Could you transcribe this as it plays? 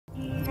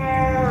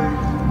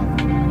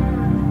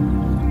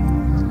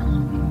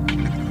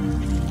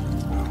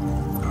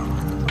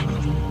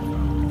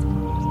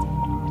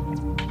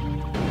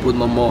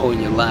mojo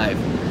in your life.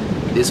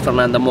 This is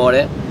Fernando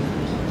Amore.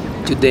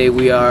 Today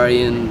we are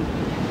in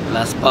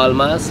Las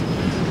Palmas,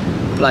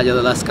 Playa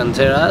de las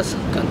Canteras,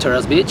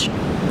 Canteras Beach.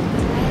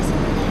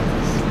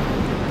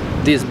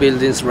 These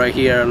buildings right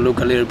here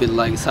look a little bit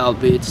like South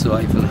Beach, so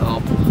I feel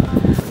hope.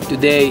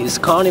 Today is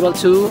Carnival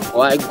too.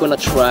 I'm gonna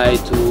try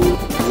to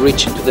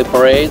reach to the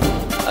parade.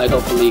 I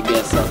hopefully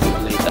get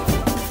something later.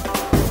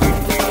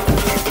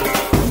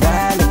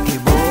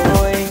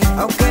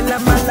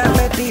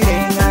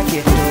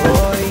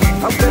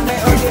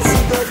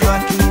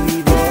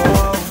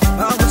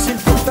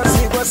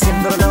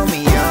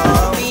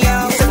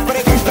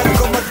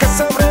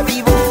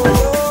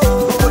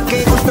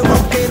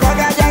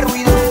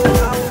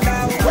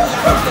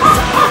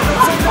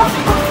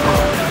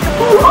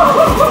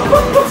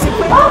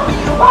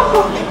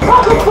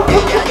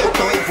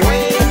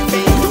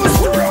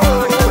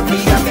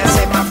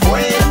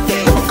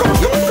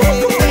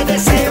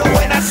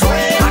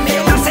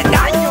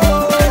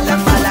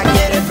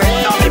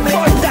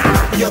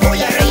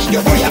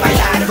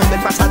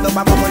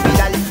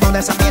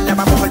 Esa mierda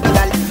vamos a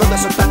olvidar, donde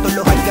esos tantos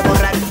los hay que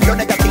borrar, lo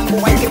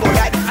negativo hay que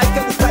borrar, hay que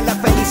buscar la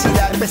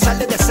felicidad, empezar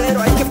desde cero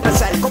hay que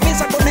empezar,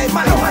 comienza con el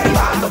malo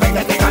arriba, no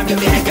venga que cambio,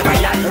 tienes que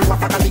bailar, el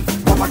guapacatí,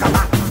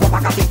 guapacatá,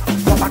 guapacatí,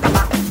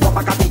 guapacatá,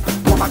 guapacatí,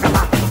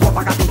 guapacatá,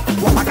 guapacatí,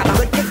 guapacatá,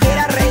 el que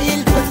quiera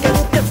reír, el que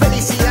busque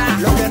felicidad,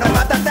 lo que no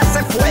mata te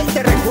hace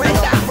fuerte,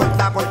 recuerda,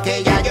 importa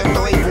porque ya yo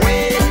estoy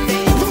fuerte,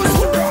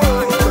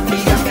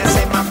 conmigo me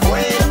hace más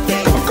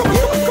fuerte,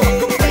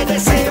 te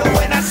deseo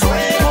buena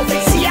suerte,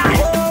 oficial.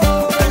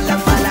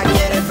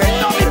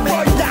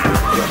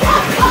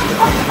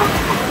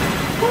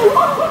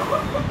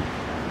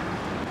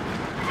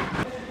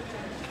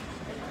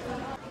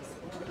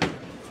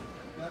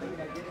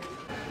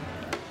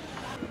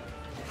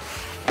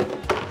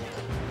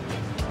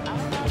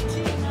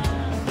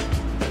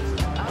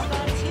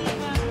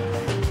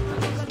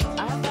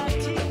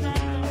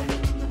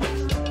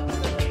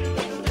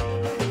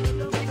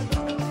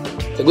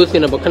 The good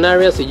thing about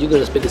Canarias is you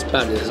can speak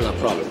Spanish, it's not a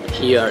problem.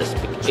 Here I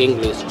speak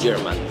English,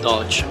 German,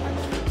 Dutch,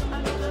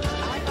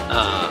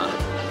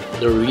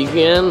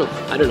 Norwegian,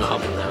 I don't know how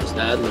to pronounce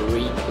that,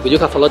 Norwegian, because you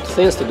have a lot of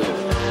things to do.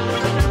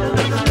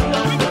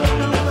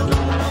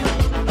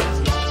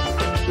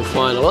 You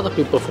find a lot of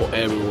people from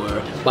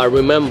everywhere, but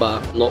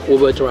remember, no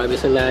Uber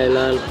drivers in the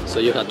island, so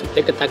you have to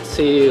take a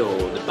taxi or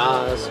the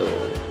bus or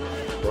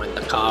rent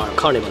a car.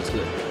 Carnival is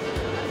good.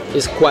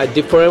 It's quite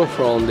different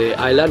from the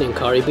island in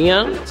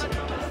Caribbean.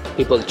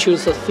 People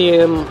choose a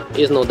theme,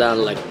 it's not that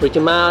like pretty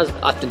much.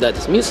 After that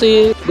is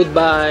music,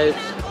 goodbye,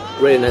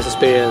 really nice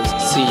experience,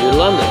 see you in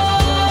London.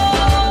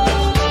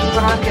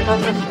 Informamos que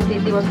todos los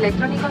dispositivos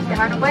electrónicos que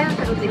no pueden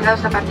ser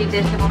utilizados a partir de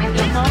este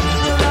momento.